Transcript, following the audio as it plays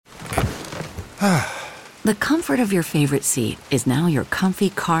The comfort of your favorite seat is now your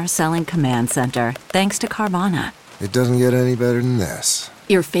comfy car selling command center, thanks to Carvana. It doesn't get any better than this.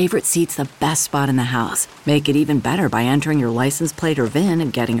 Your favorite seat's the best spot in the house. Make it even better by entering your license plate or VIN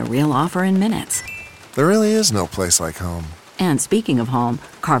and getting a real offer in minutes. There really is no place like home. And speaking of home,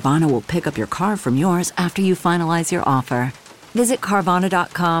 Carvana will pick up your car from yours after you finalize your offer. Visit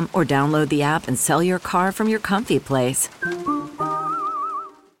Carvana.com or download the app and sell your car from your comfy place.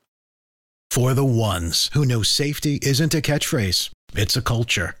 For the ones who know safety isn't a catchphrase, it's a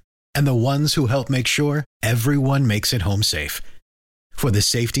culture. And the ones who help make sure everyone makes it home safe. For the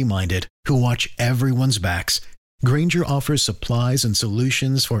safety-minded who watch everyone's backs, Grainger offers supplies and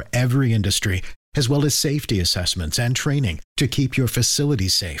solutions for every industry, as well as safety assessments and training to keep your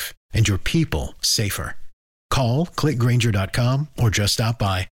facilities safe and your people safer. Call, click Grainger.com, or just stop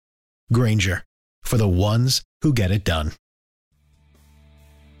by. Grainger, for the ones who get it done.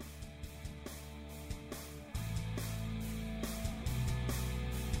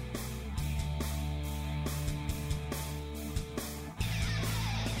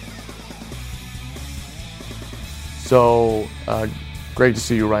 So, great to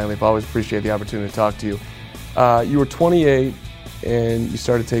see you, Ryan Leaf. I always appreciate the opportunity to talk to you. You were 28 and you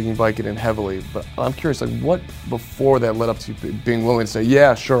started taking Vicodin heavily, but I'm curious, like, what before that led up to you being willing to say,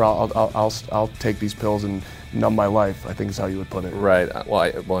 yeah, sure, I'll take these pills and numb my life, I think is how you would put it. Right.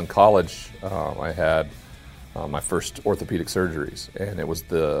 Well, in college, I had my first orthopedic surgeries, and it was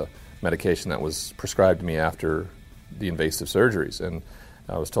the medication that was prescribed to me after the invasive surgeries, and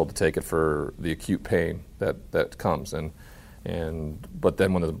I was told to take it for the acute pain that comes, but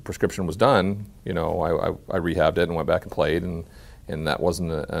then when the prescription was done, you know, I rehabbed it and went back and played, and that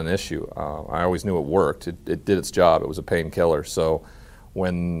wasn't an issue. I always knew it worked. It did its job. It was a painkiller. So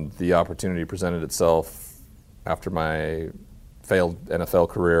when the opportunity presented itself after my failed NFL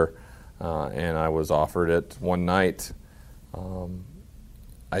career, and I was offered it one night,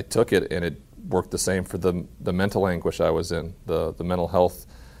 I took it, and it worked the same for the mental anguish I was in, the mental health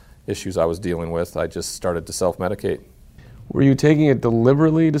issues I was dealing with. I just started to self-medicate. Were you taking it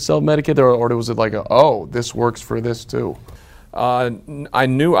deliberately to self-medicate, or was it like, this works for this too? I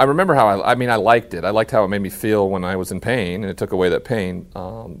remember how I liked it. I liked how it made me feel when I was in pain, and it took away that pain.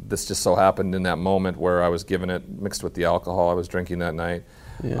 This just so happened in that moment where I was given it mixed with the alcohol I was drinking that night.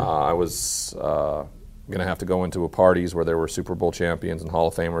 Yeah. I was going to have to go into parties where there were Super Bowl champions and Hall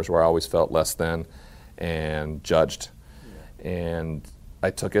of Famers where I always felt less than and judged. Yeah. And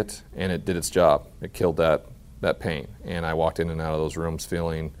I took it, and it did its job. It killed that pain. And I walked in and out of those rooms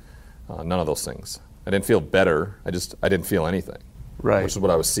feeling none of those things. I didn't feel better. I didn't feel anything, right? Which is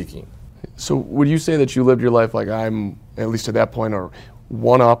what I was seeking. So would you say that you lived your life like I'm, at least at that point, or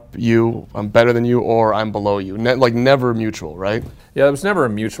one up you, I'm better than you, or I'm below you? Like never mutual, right? Yeah, it was never a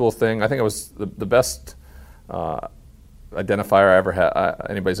mutual thing. I think it was the best identifier I ever had.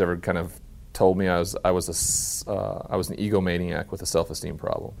 Anybody's ever kind of told me I was an egomaniac with a self-esteem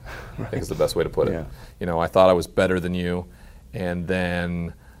problem. Right. I think is the best way to put it. Yeah. You know, I thought I was better than you, and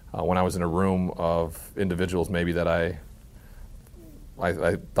then when I was in a room of individuals maybe that I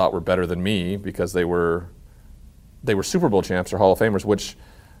thought were better than me because they were Super Bowl champs or Hall of Famers, which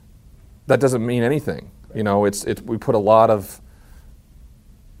that doesn't mean anything. You know, we put a lot of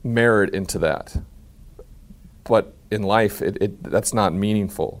merit into that, but in life that's not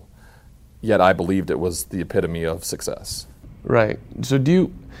meaningful. Yet I believed it was the epitome of success. Right. So do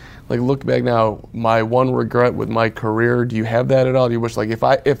you, like, look back now, my one regret with my career, do you have that at all? Do you wish, like, if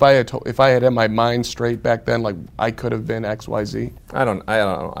I had my mind straight back then, like, I could have been X, Y, Z? I don't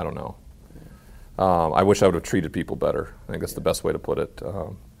know. I wish I would have treated people better. I think that's the best way to put it.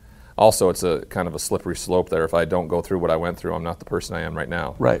 Also, it's a kind of a slippery slope there. If I don't go through what I went through, I'm not the person I am right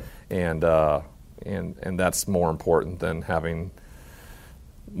now. Right. And that's more important than having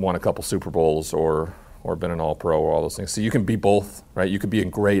won a couple Super Bowls or been an All-Pro or all those things. So you can be both, right? You could be a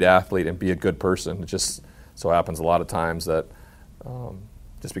great athlete and be a good person. It just so happens a lot of times that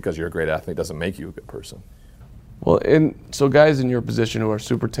just because you're a great athlete doesn't make you a good person. Well, and so guys in your position who are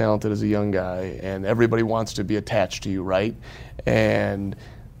super talented as a young guy, and everybody wants to be attached to you, right? And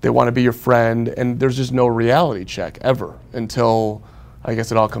they want to be your friend, and there's just no reality check ever until, I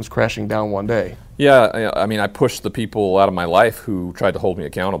guess, it all comes crashing down one day. Yeah, I mean, I pushed the people out of my life who tried to hold me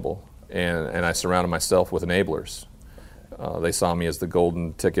accountable, and I surrounded myself with enablers. They saw me as the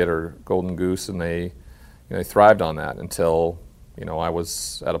golden ticket or golden goose, and they thrived on that until, I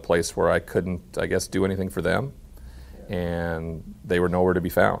was at a place where I couldn't, I guess, do anything for them, and they were nowhere to be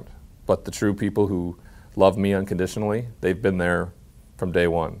found. But the true people who love me unconditionally, they've been there from day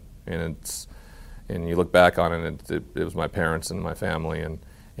one, and you look back on it, it was my parents and my family and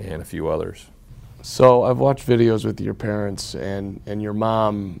a few others. So I've watched videos with your parents and your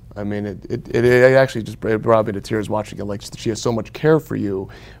mom. I mean, it actually just brought me to tears watching it. Like, she has so much care for you,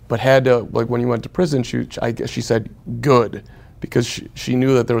 but had to, like, when you went to prison, I guess she said good, because she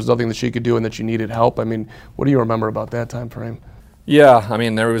knew that there was nothing that she could do and that you needed help. I mean, what do you remember about that time frame? Yeah, I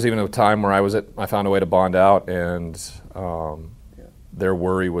mean, there was even a time where I found a way to bond out, and their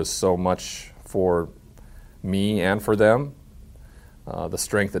worry was so much for me and for them. The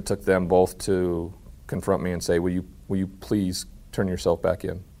strength it took them both to confront me and say, will you please turn yourself back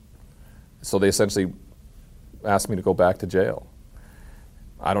in? So they essentially asked me to go back to jail.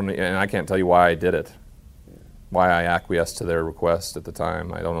 And I can't tell you why I did it, why I acquiesced to their request at the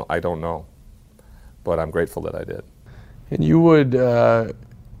time. I don't know, but I'm grateful that I did. And you would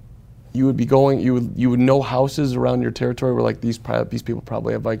be going. You would know houses around your territory where, like, these people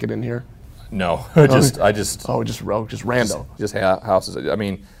probably have Vicodin here. No, just random. Just houses. I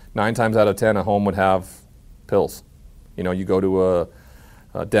mean, 9 times out of 10, a home would have pills. You know, you go to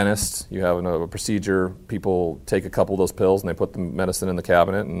a dentist, you have a procedure, people take a couple of those pills and they put the medicine in the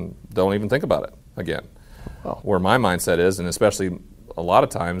cabinet and don't even think about it again. Oh. Where my mindset is, and especially a lot of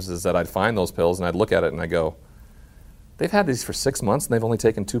times, is that I'd find those pills and I'd look at it and I go, they've had these for 6 months and they've only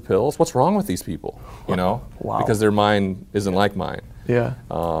taken 2 pills? What's wrong with these people? You know? Wow. Because their mind isn't like mine. Yeah.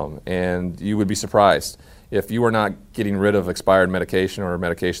 And you would be surprised if you were not getting rid of expired medication or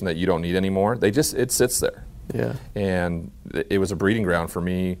medication that you don't need anymore. It sits there. Yeah. And it was a breeding ground for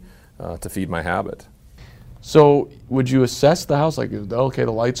me to feed my habit. So would you assess the house, like, okay,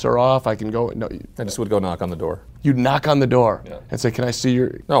 the lights are off, I can go? No, I just would go knock on the door. You'd knock on the door, yeah, and say, can I see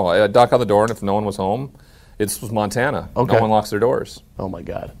your? No, I'd knock on the door, and if no one was home, it was Montana. Okay. No one locks their doors. Oh my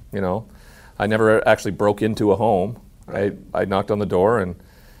God. You know, I never actually broke into a home. I knocked on the door, and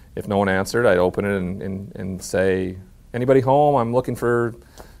if no one answered, I'd open it and say, anybody home? I'm looking for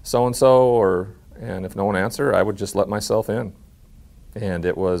so-and-so, and if no one answered, I would just let myself in. And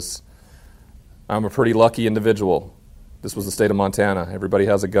I'm a pretty lucky individual. This was the state of Montana. Everybody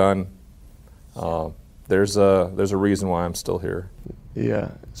has a gun. There's a reason why I'm still here.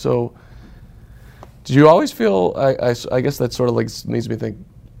 Yeah. So did you always feel, I guess that sort of like makes me think,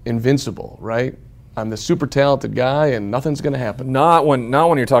 invincible, right? I'm the super talented guy and nothing's going to happen. Not when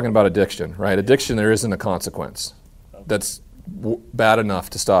you're talking about addiction, right? Addiction, there isn't a consequence that's bad enough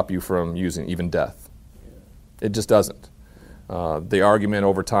to stop you from using even death. It just doesn't. The argument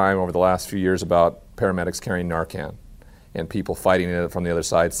over the last few years about paramedics carrying Narcan and people fighting it from the other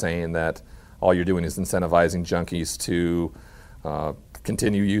side, saying that all you're doing is incentivizing junkies to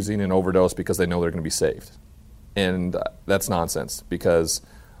continue using and overdose because they know they're going to be saved. And that's nonsense, because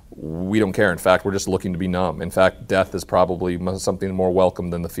we don't care. In fact, we're just looking to be numb. In fact, death is probably something more welcome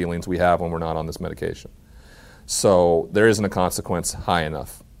than the feelings we have when we're not on this medication. So there isn't a consequence high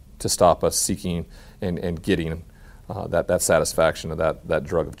enough to stop us seeking and getting that satisfaction of that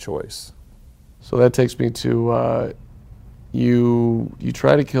drug of choice. So that takes me to you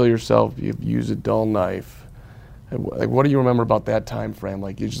try to kill yourself. You use a dull knife. Like, what do you remember about that time frame?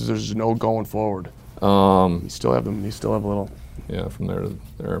 Like, there's no going forward. You still have them. You still have a little. Yeah, from there to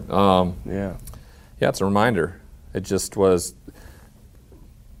there. Yeah. Yeah, it's a reminder. It just was.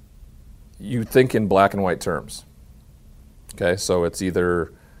 You think in black and white terms. Okay, so it's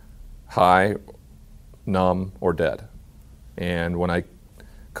either high, numb, or dead. And when I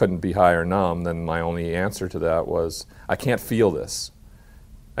couldn't be high or numb, then my only answer to that was, I can't feel this.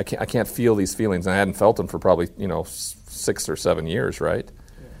 I can't feel these feelings. And I hadn't felt them for probably 6 or 7 years, right?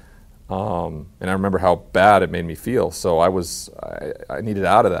 Yeah. And I remember how bad it made me feel. So I needed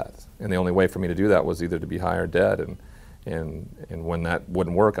out of that. And the only way for me to do that was either to be high or dead. And when that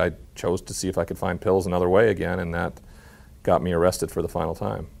wouldn't work, I chose to see if I could find pills another way again, and that got me arrested for the final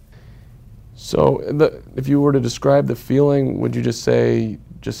time. So if you were to describe the feeling, would you just say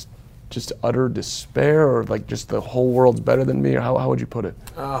just utter despair, or like just the whole world's better than me, or how would you put it?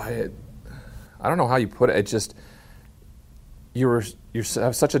 I don't know how you put it. It just, you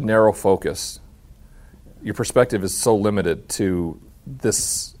have such a narrow focus. Your perspective is so limited to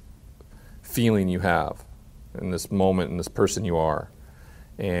this feeling you have in this moment and this person you are.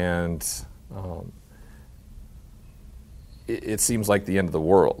 And it seems like the end of the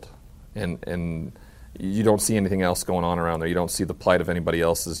world. And you don't see anything else going on around there. You don't see the plight of anybody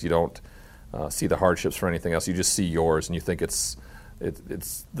else's. You don't see the hardships for anything else. You just see yours, and you think it's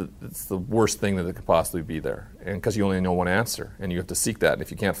the worst thing that could possibly be there. And because you only know one answer, and you have to seek that. And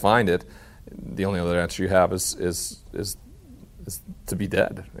if you can't find it, the only other answer you have is to be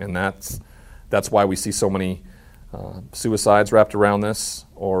dead. And that's why we see so many suicides wrapped around this,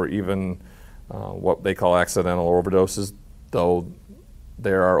 or even what they call accidental overdoses, though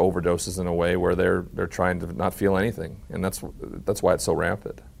there are overdoses in a way where they're trying to not feel anything, and that's why it's so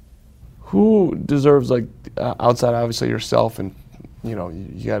rampant. Who deserves, like, outside obviously yourself, and you know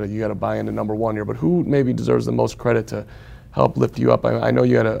you gotta buy into number one here, but who maybe deserves the most credit to help lift you up? I know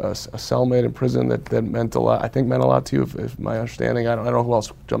you had a cellmate in prison that meant a lot. I think meant a lot to you, if my understanding. I don't know who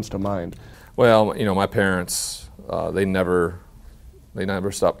else jumps to mind. Well, you know, my parents, they never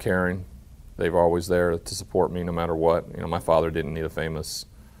stopped caring. They were always there to support me no matter what. You know, my father didn't need a famous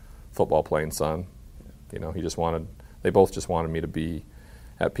football playing son. You know, they both just wanted me to be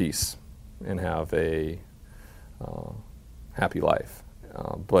at peace and have a happy life.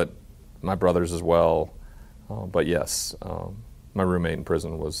 But my brothers as well. But yes, my roommate in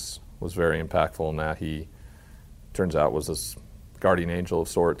prison was very impactful in that he, turns out, was this guardian angel of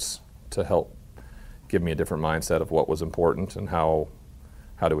sorts to help give me a different mindset of what was important and how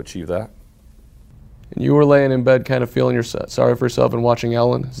to achieve that. And you were laying in bed kind of feeling sorry for yourself and watching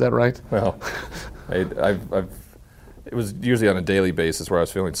Ellen, is that right? Well, it was usually on a daily basis where I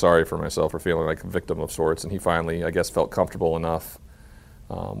was feeling sorry for myself or feeling like a victim of sorts, and he finally, I guess, felt comfortable enough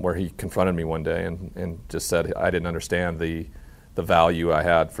where he confronted me one day and just said I didn't understand the value I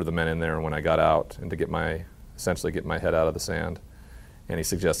had for the men in there when I got out, and to essentially get my head out of the sand. And he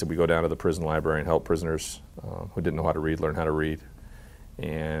suggested we go down to the prison library and help prisoners who didn't know how to read learn how to read.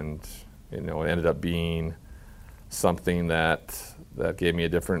 And you know, it ended up being something that gave me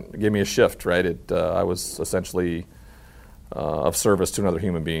a shift, right? I was essentially of service to another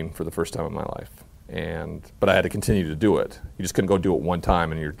human being for the first time in my life. But I had to continue to do it. You just couldn't go do it one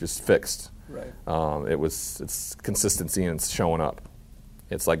time and you're just fixed. Right. It's consistency and it's showing up.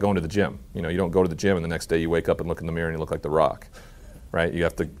 It's like going to the gym. You know, you don't go to the gym and the next day you wake up and look in the mirror and you look like The Rock, right? You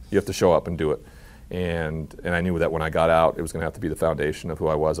have to show up and do it. And I knew that when I got out, it was going to have to be the foundation of who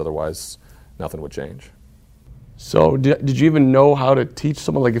I was. Otherwise, nothing would change. So did you even know how to teach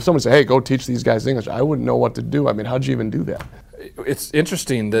someone? Like if someone said, hey, go teach these guys English, I wouldn't know what to do. I mean, how'd you even do that? It's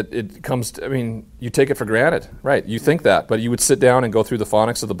interesting that it comes to, I mean, you take it for granted, right? You think that, but you would sit down and go through the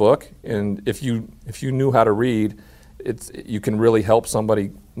phonics of the book, and if you knew how to read, you can really help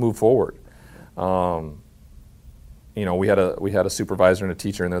somebody move forward. You know, we had a supervisor and a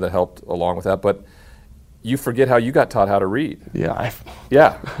teacher in there that helped along with that, but you forget how you got taught how to read. Yeah,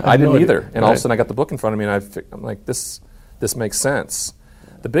 I didn't either. And right. All of a sudden I got the book in front of me and I'm like, this makes sense.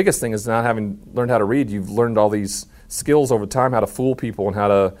 The biggest thing is not having learned how to read. You've learned all these skills over time, how to fool people and how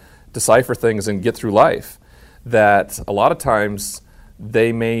to decipher things and get through life, that a lot of times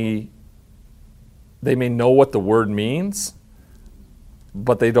they may know what the word means,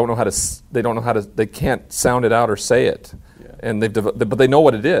 but they can't sound it out or say it. Yeah. And but they know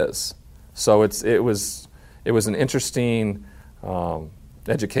what it is. So it was an interesting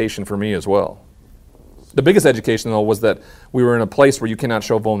education for me as well. The biggest education, though, was that we were in a place where you cannot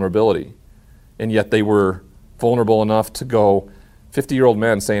show vulnerability, and yet they were vulnerable enough to go, 50-year-old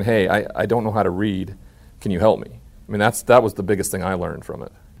men saying, hey, I don't know how to read, can you help me? I mean, that was the biggest thing I learned from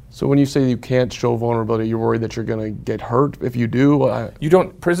it. So when you say you can't show vulnerability, you're worried that you're going to get hurt if you do?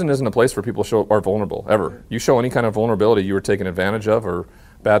 Prison isn't a place where people are vulnerable, ever. You show any kind of vulnerability, you were taken advantage of or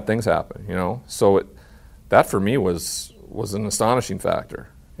bad things happen, you know? So that for me was an astonishing factor,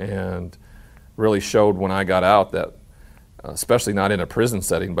 and really showed when I got out that, especially not in a prison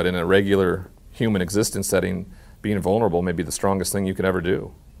setting, but in a regular human existence setting, being vulnerable may be the strongest thing you could ever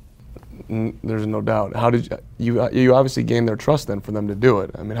do. There's no doubt. How did you obviously gained their trust then for them to do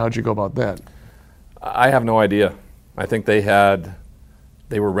it? I mean, how did you go about that? I have no idea. I think they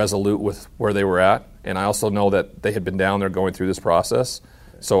were resolute with where they were at, and I also know that they had been down there going through this process,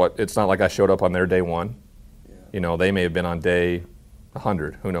 so it's not like I showed up on their day one. Yeah. You know, they may have been on day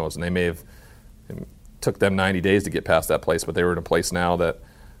 100, who knows, and they may have, it took them 90 days to get past that place, but they were in a place now that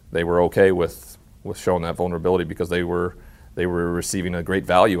they were okay with showing that vulnerability because they were receiving a great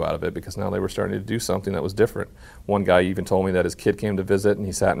value out of it, because now they were starting to do something that was different. One guy even told me that his kid came to visit and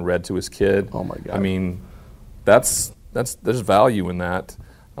he sat and read to his kid. Oh my God. I mean, there's value in that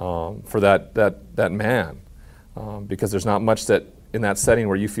for that man, because there's not much that in that setting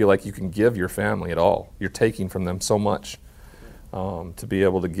where you feel like you can give your family at all. You're taking from them so much. To be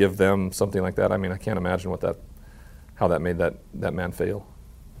able to give them something like that, I mean, I can't imagine how that made that man feel.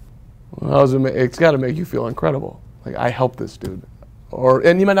 Well, it's got to make you feel incredible. Like, I helped this dude.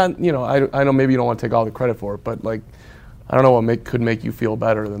 And you might not, you know, I know maybe you don't want to take all the credit for it, but like, I don't know what could make you feel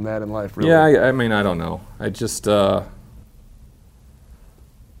better than that in life, really. Yeah, I mean, I don't know. I just, the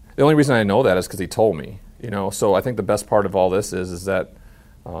only reason I know that is because he told me, you know, so I think the best part of all this is that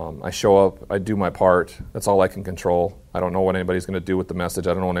I show up, I do my part, that's all I can control. I don't know what anybody's going to do with the message,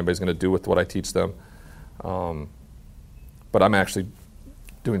 I don't know what anybody's going to do with what I teach them. But I'm actually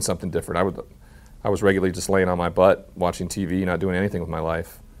doing something different. I was regularly just laying on my butt, watching TV, not doing anything with my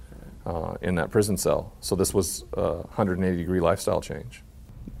life in that prison cell. So this was a 180-degree lifestyle change.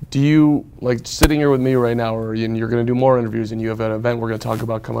 Do you, like sitting here with me right now, or you're going to do more interviews and you have an event we're going to talk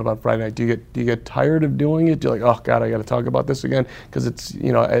about coming up on Friday night, do you get tired of doing it? Do you like, oh God, I got to talk about this again? Because it's,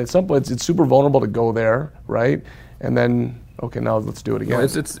 at some point it's super vulnerable to go there, right? And then, okay, now let's do it again. No,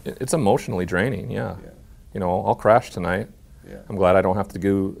 it's emotionally draining, yeah. I'll crash tonight. Yeah. I'm glad I don't have to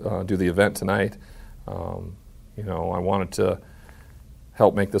do the event tonight. I wanted to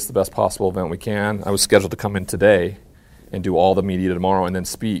help make this the best possible event we can. I was scheduled to come in today and do all the media tomorrow and then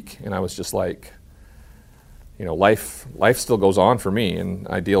speak, and I was just like, life still goes on for me, and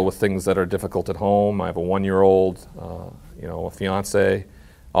I deal with things that are difficult at home. I have a 1-year-old, a fiance,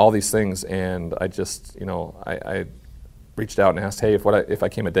 all these things, and I just, I reached out and asked, hey, if I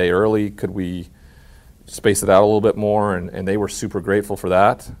came a day early, could we space it out a little bit more? And they were super grateful for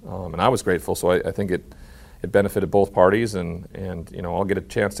that, and I was grateful. So I think it benefited both parties, and I'll get a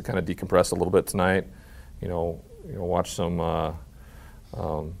chance to kind of decompress a little bit tonight. Watch some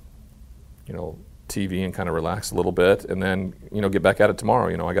TV and kind of relax a little bit, and then get back at it tomorrow.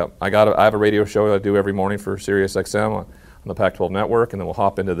 I have a radio show that I do every morning for Sirius XM on the Pac-12 network, and then we'll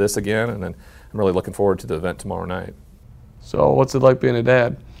hop into this again, and then I'm really looking forward to the event tomorrow night. So what's it like being a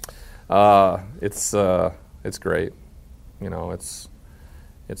dad? It's great.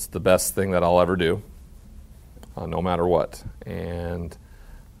 It's the best thing that I'll ever do, no matter what. And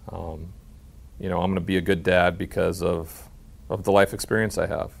I'm going to be a good dad because of the life experience I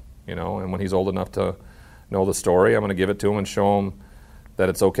have. And when he's old enough to know the story, I'm going to give it to him and show him that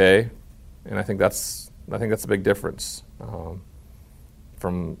it's okay. And I think that's a big difference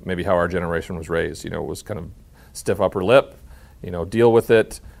from maybe how our generation was raised. It was kind of stiff upper lip. Deal with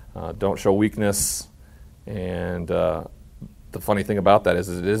it. Don't show weakness. And the funny thing about that is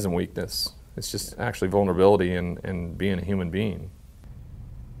it isn't weakness. It's just actually vulnerability and being a human being.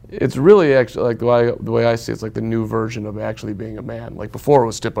 It's really actually like the way I see it, it's like the new version of actually being a man. Like before it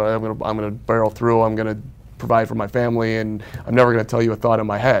was stiff, I'm gonna barrel through. I'm gonna provide for my family, and I'm never gonna tell you a thought in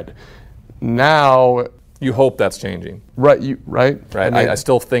my head. Now you hope that's changing. Right. Right. I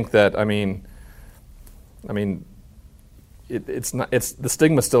still think that. It's not. The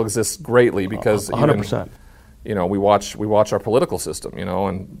stigma still exists greatly because 100%. We watch our political system.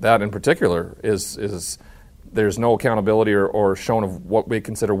 And that in particular is there's no accountability or shown of what we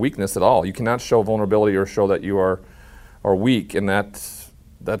consider weakness at all. You cannot show vulnerability or show that you are weak, and that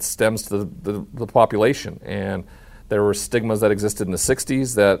stems to the population. And there were stigmas that existed in the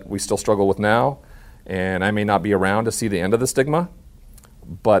 60s that we still struggle with now, and I may not be around to see the end of the stigma,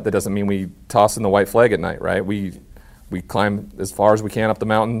 but that doesn't mean we toss in the white flag at night, right? We climb as far as we can up the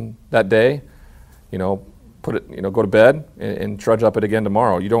mountain that day, put it, go to bed and trudge up it again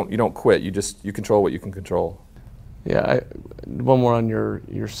tomorrow. You don't quit. You control what you can control. Yeah. One more on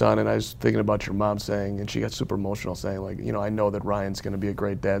your son, and I was thinking about your mom saying, and she got super emotional saying, like, I know that Ryan's going to be a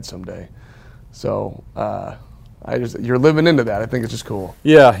great dad someday. So you're living into that. I think it's just cool.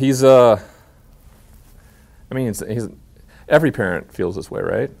 Yeah, he's every parent feels this way,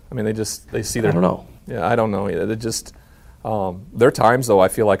 right? They see their. I don't know. Yeah, I don't know either. They just there are times though I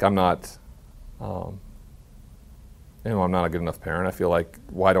feel like I'm not. I'm not a good enough parent. I feel like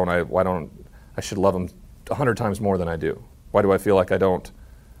I should love him 100 times more than I do. Why do I feel like I don't?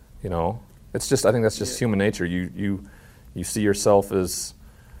 It's just, I think that's just human nature. You see yourself as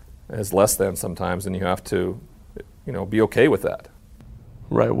less than sometimes, and you have to, be okay with that.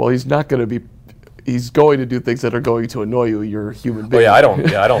 Right. Well, he's going to do things that are going to annoy you. You're a human being. I don't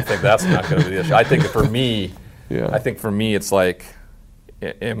think that's not going to be the issue. I think for me, it's like,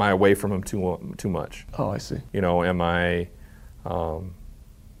 am I away from him too much? Oh, I see. Am I, am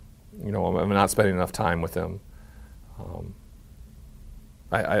I not spending enough time with him?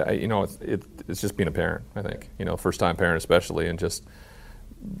 It's just being a parent, I think. First-time parent especially, and just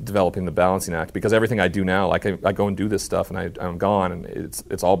developing the balancing act. Because everything I do now, like I go and do this stuff, and I'm gone, and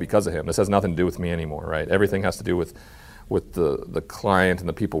it's all because of him. This has nothing to do with me anymore, right? Everything has to do with the client and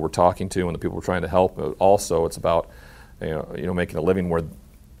the people we're talking to and the people we're trying to help. But also, it's about making a living where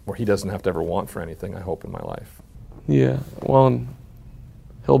he doesn't have to ever want for anything, I hope, in my life. Yeah, well, and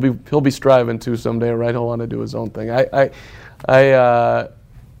he'll be striving to someday, right? He'll want to do his own thing.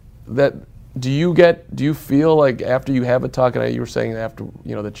 Do you feel like after you have a talk, and you were saying after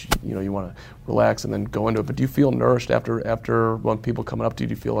that you want to relax and then go into it, but do you feel nourished after when people coming up to you?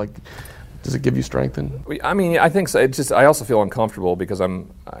 Do you feel like, does it give you strength? I think so. I also feel uncomfortable because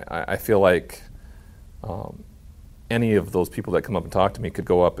I feel like any of those people that come up and talk to me could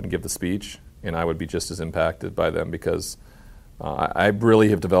go up and give the speech, and I would be just as impacted by them because I really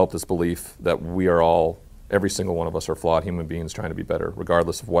have developed this belief that we are all, every single one of us are flawed human beings trying to be better,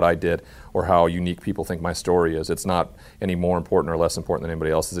 regardless of what I did or how unique people think my story is. It's not any more important or less important than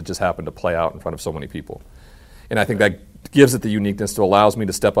anybody else's. It just happened to play out in front of so many people. And I think that gives it the uniqueness to allows me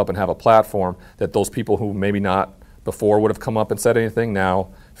to step up and have a platform that those people who maybe not before would have come up and said anything now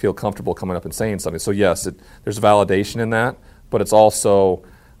feel comfortable coming up and saying something. So yes, there's validation in that, but it's also,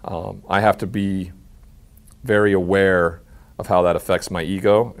 I have to be very aware of how that affects my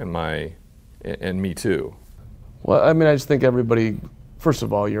ego and me too. Well, I mean, I just think everybody, first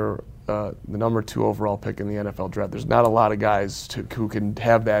of all, you're the number 2 overall pick in the NFL draft. There's not a lot of guys who can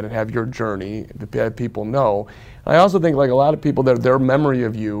have that and have your journey that people know. And I also think like a lot of people, their memory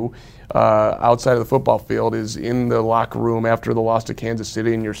of you outside of the football field is in the locker room after the loss to Kansas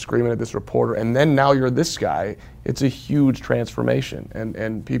City and you're screaming at this reporter, and then now you're this guy. It's a huge transformation,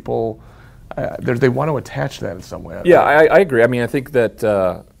 and people, they want to attach that in some way. Yeah, I agree. I mean, I think that,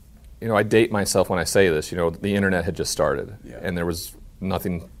 I date myself when I say this. The internet had just started, and there was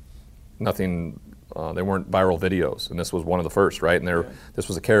nothing, there weren't viral videos, and this was one of the first, right? And this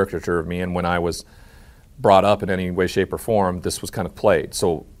was a caricature of me, and when I was brought up in any way, shape, or form, this was kind of played.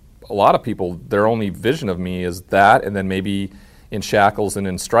 So a lot of people, their only vision of me is that, and then maybe in shackles and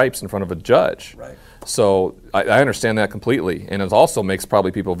in stripes in front of a judge. Right. So I understand that completely, and it also makes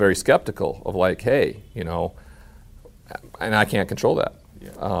probably people very skeptical of like, hey, and I can't control that.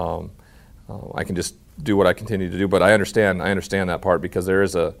 Yeah. I can just do what I continue to do, but I understand that part because I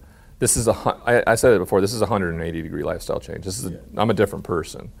said it before, this is a 180-degree lifestyle change. I'm a different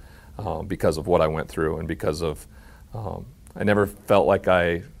person because of what I went through and because of, I never felt like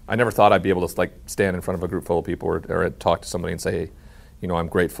I never thought I'd be able to like stand in front of a group full of people or talk to somebody and say, hey, I'm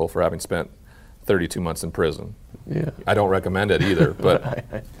grateful for having spent 32 months in prison. Yeah. I don't recommend it either, but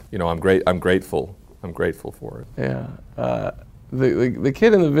I'm grateful for it. Yeah. The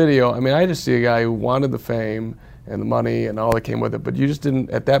kid in the video, I mean, I just see a guy who wanted the fame and the money and all that came with it, but you just didn't,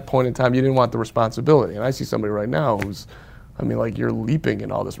 at that point in time, you didn't want the responsibility. And I see somebody right now who's, I mean, like you're leaping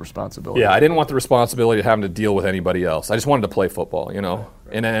in all this responsibility. Yeah, I didn't want the responsibility of having to deal with anybody else. I just wanted to play football, right.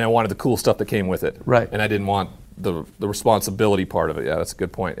 And I wanted the cool stuff that came with it. Right. And I didn't want the responsibility part of it. Yeah, that's a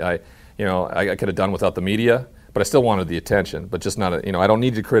good point. I could have done without the media, but I still wanted the attention, but just not, I don't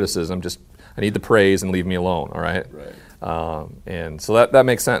need the criticism, I need the praise and leave me alone, all right? Right. And so that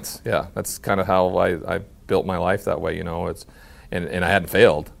makes sense. Yeah, that's kind of how I built my life that way, and I hadn't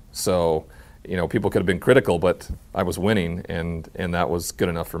failed. So, people could have been critical, but I was winning, and that was good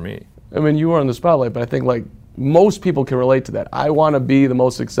enough for me. I mean, you were in the spotlight, but I think like most people can relate to that. I want to be the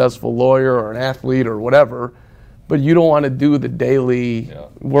most successful lawyer or an athlete or whatever, but you don't want to do the daily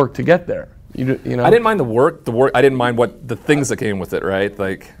work to get there. I didn't mind the work. I didn't mind what the things that came with it, right?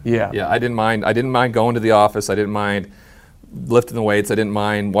 Like, yeah. I didn't mind going to the office. I didn't mind lifting the weights. I didn't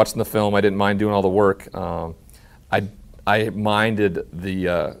mind watching the film. I didn't mind doing all the work. I minded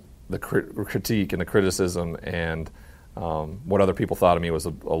the critique and the criticism and what other people thought of me was a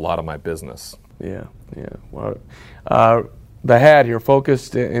lot of my business. Yeah. Well, the hat here,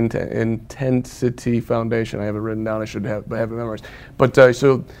 Focused Intensity Foundation. I have it written down. I should have it memorized. But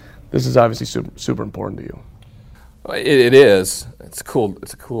so this is obviously super important to you. It is. It's cool.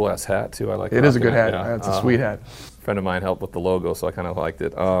 It's a cool ass hat too. I like it. It is a good hat. Yeah. It's a sweet hat. A friend of mine helped with the logo, so I kind of liked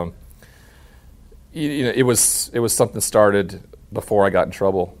it. It was something that started before I got in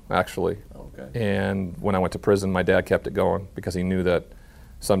trouble, actually. Okay. And when I went to prison, my dad kept it going because he knew that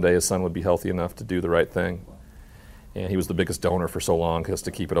someday his son would be healthy enough to do the right thing. And he was the biggest donor for so long because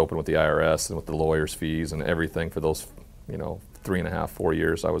to keep it open with the IRS and with the lawyers' fees and everything for those, 3.5, 4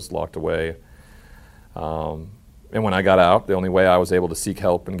 years I was locked away. And when I got out, the only way I was able to seek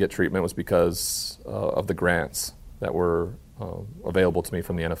help and get treatment was because of the grants that were available to me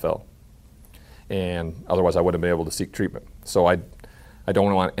from the NFL. And otherwise I wouldn't be able to seek treatment. So I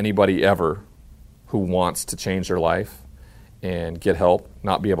don't want anybody ever who wants to change their life and get help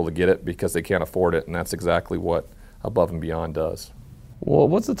not be able to get it because they can't afford it, and that's exactly what Above and Beyond does. Well,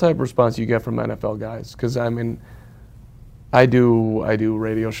 what's the type of response you get from NFL guys? Because I mean, I do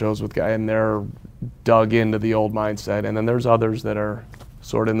radio shows with guys, and they're dug into the old mindset, and then there's others that are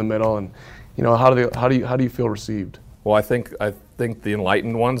sort of in the middle. And how do you feel received? Well, I think the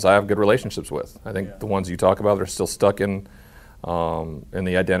enlightened ones I have good relationships with. I think the ones you talk about are still stuck in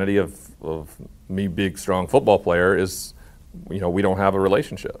the identity of me, big strong football player is, we don't have a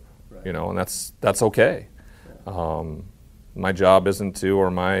relationship, right. And that's okay. My job isn't to,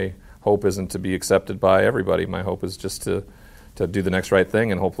 or my hope isn't to be accepted by everybody. My hope is just to do the next right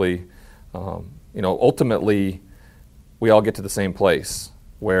thing, and hopefully, ultimately, we all get to the same place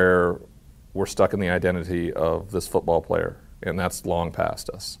where we're stuck in the identity of this football player, and that's long past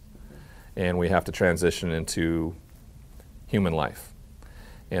us. And we have to transition into human life.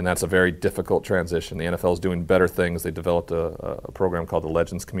 And that's a very difficult transition. The NFL is doing better things. They developed a program called the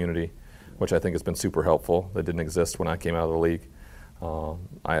Legends Community, which I think has been super helpful. That didn't exist when I came out of the league.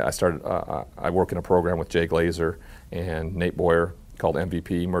 I work in a program with Jay Glazer and Nate Boyer called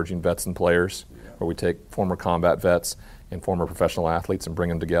MVP, Emerging Vets and Players, where we take former combat vets and former professional athletes and bring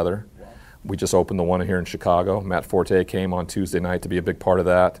them together. We just opened the one here in Chicago. Matt Forte came on Tuesday night to be a big part of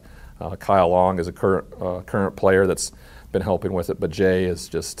that. Kyle Long is a current player that's been helping with it, but Jay has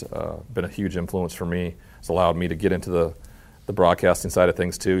just been a huge influence for me. It's allowed me to get into the broadcasting side of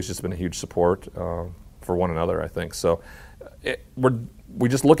things too. He's just been a huge support for one another, I think. So we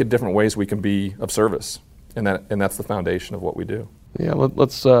just look at different ways we can be of service, and that's the foundation of what we do. Yeah,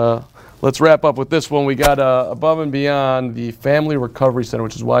 let's wrap up with this one. We got Above and Beyond, the Family Recovery Center,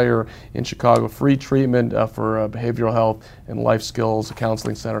 which is why you're in Chicago. Free treatment for behavioral health and life skills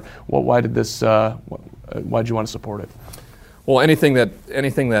counseling center. Why did you want to support it? Well, anything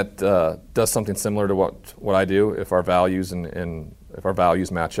that does something similar to what I do, if our values and if our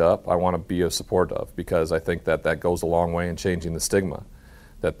values match up, I want to be a support of, because I think that goes a long way in changing the stigma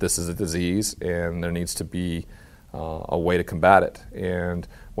that this is a disease and there needs to be a way to combat it. And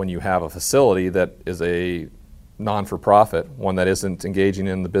when you have a facility that is a non-for-profit, one that isn't engaging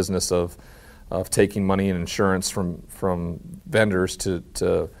in the business of taking money and insurance from vendors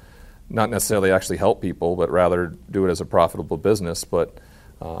to not necessarily actually help people, but rather do it as a profitable business. But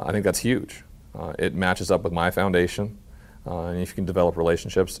I think that's huge. It matches up with my foundation, and if you can develop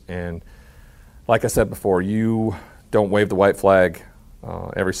relationships. And like I said before, you don't wave the white flag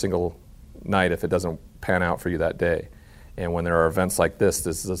every single night if it doesn't pan out for you that day. And when there are events like this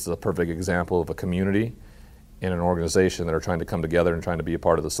is a perfect example of a community and an organization that are trying to come together and trying to be a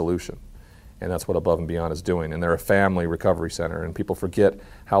part of the solution. And that's what Above and Beyond is doing. And they're a family recovery center, and people forget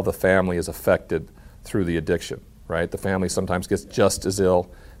how the family is affected through the addiction, right? The family sometimes gets just as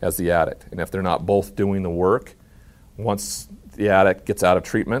ill as the addict. And if they're not both doing the work, once the addict gets out of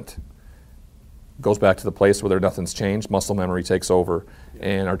treatment, goes back to the place where nothing's changed, muscle memory takes over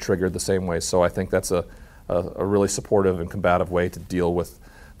and are triggered the same way. So I think that's a really supportive and combative way to deal with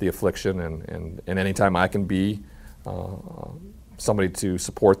the affliction. And anytime I can be somebody to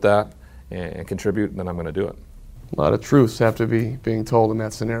support that and contribute, then I'm going to do it. A lot of truths have to be being told in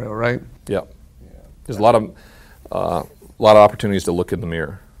that scenario, right? Yeah. There's a lot of opportunities to look in the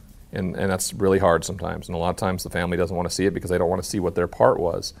mirror, and that's really hard sometimes. And a lot of times the family doesn't want to see it because they don't want to see what their part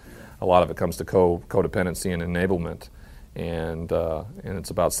was. A lot of it comes to codependency and enablement, and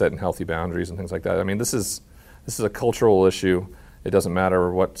it's about setting healthy boundaries and things like that. I mean, this is a cultural issue. It doesn't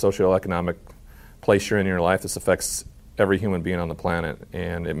matter what socioeconomic place you're in your life. This affects every human being on the planet,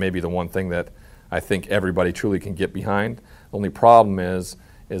 and it may be the one thing that I think everybody truly can get behind. The only problem is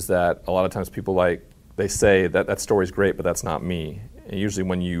that a lot of times people they say that story's great, but that's not me. And usually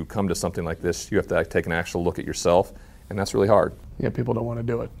when you come to something like this, you have to take an actual look at yourself, and that's really hard. Yeah, people don't want to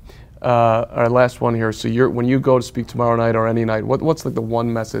do it. Our last one here. So when you go to speak tomorrow night or any night, what's like the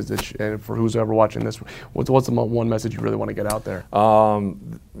one message that and for who's ever watching this, what's the one message you really want to get out there?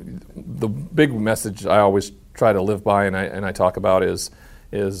 The big message I always try to live by and I talk about is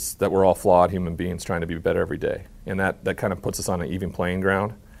that we're all flawed human beings trying to be better every day, and that kind of puts us on an even playing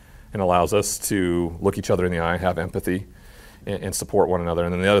ground and allows us to look each other in the eye, have empathy, and support one another.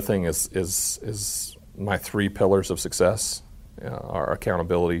 And then the other thing is my 3 pillars of success. Our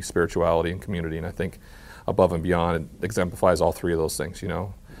accountability, spirituality, and community. And I think Above and Beyond exemplifies all 3 of those things. You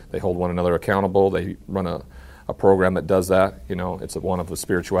know, they hold one another accountable. They run a program that does that. You know, it's one of the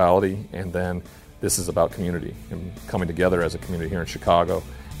spirituality, and then this is about community and coming together as a community here in Chicago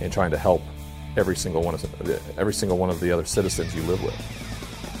and trying to help every single one of the other citizens you live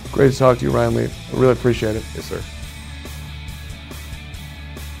with. Great to talk to you, Ryan Leaf. I really appreciate it. Yes, sir.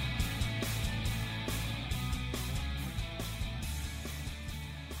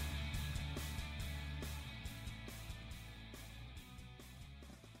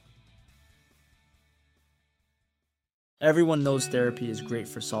 Everyone knows therapy is great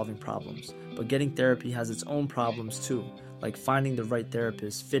for solving problems, but getting therapy has its own problems too, like finding the right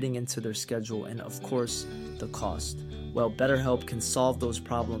therapist, fitting into their schedule, and of course, the cost. Well, BetterHelp can solve those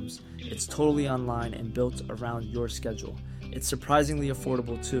problems. It's totally online and built around your schedule. It's surprisingly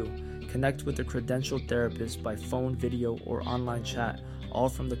affordable too. Connect with a credentialed therapist by phone, video, or online chat, all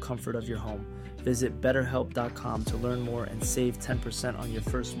from the comfort of your home. Visit BetterHelp.com to learn more and save 10% on your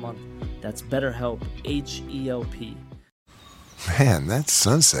first month. That's BetterHelp, H-E-L-P. Man, that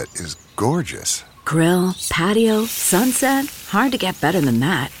sunset is gorgeous. Grill, patio, sunset. Hard to get better than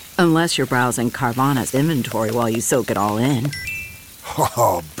that. Unless you're browsing Carvana's inventory while you soak it all in.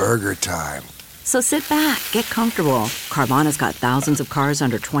 Oh, burger time. So sit back, get comfortable. Carvana's got thousands of cars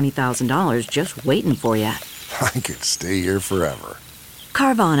under $20,000 just waiting for you. I could stay here forever.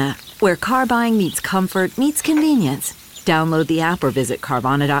 Carvana, where car buying meets comfort meets convenience. Download the app or visit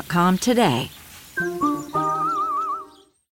Carvana.com today.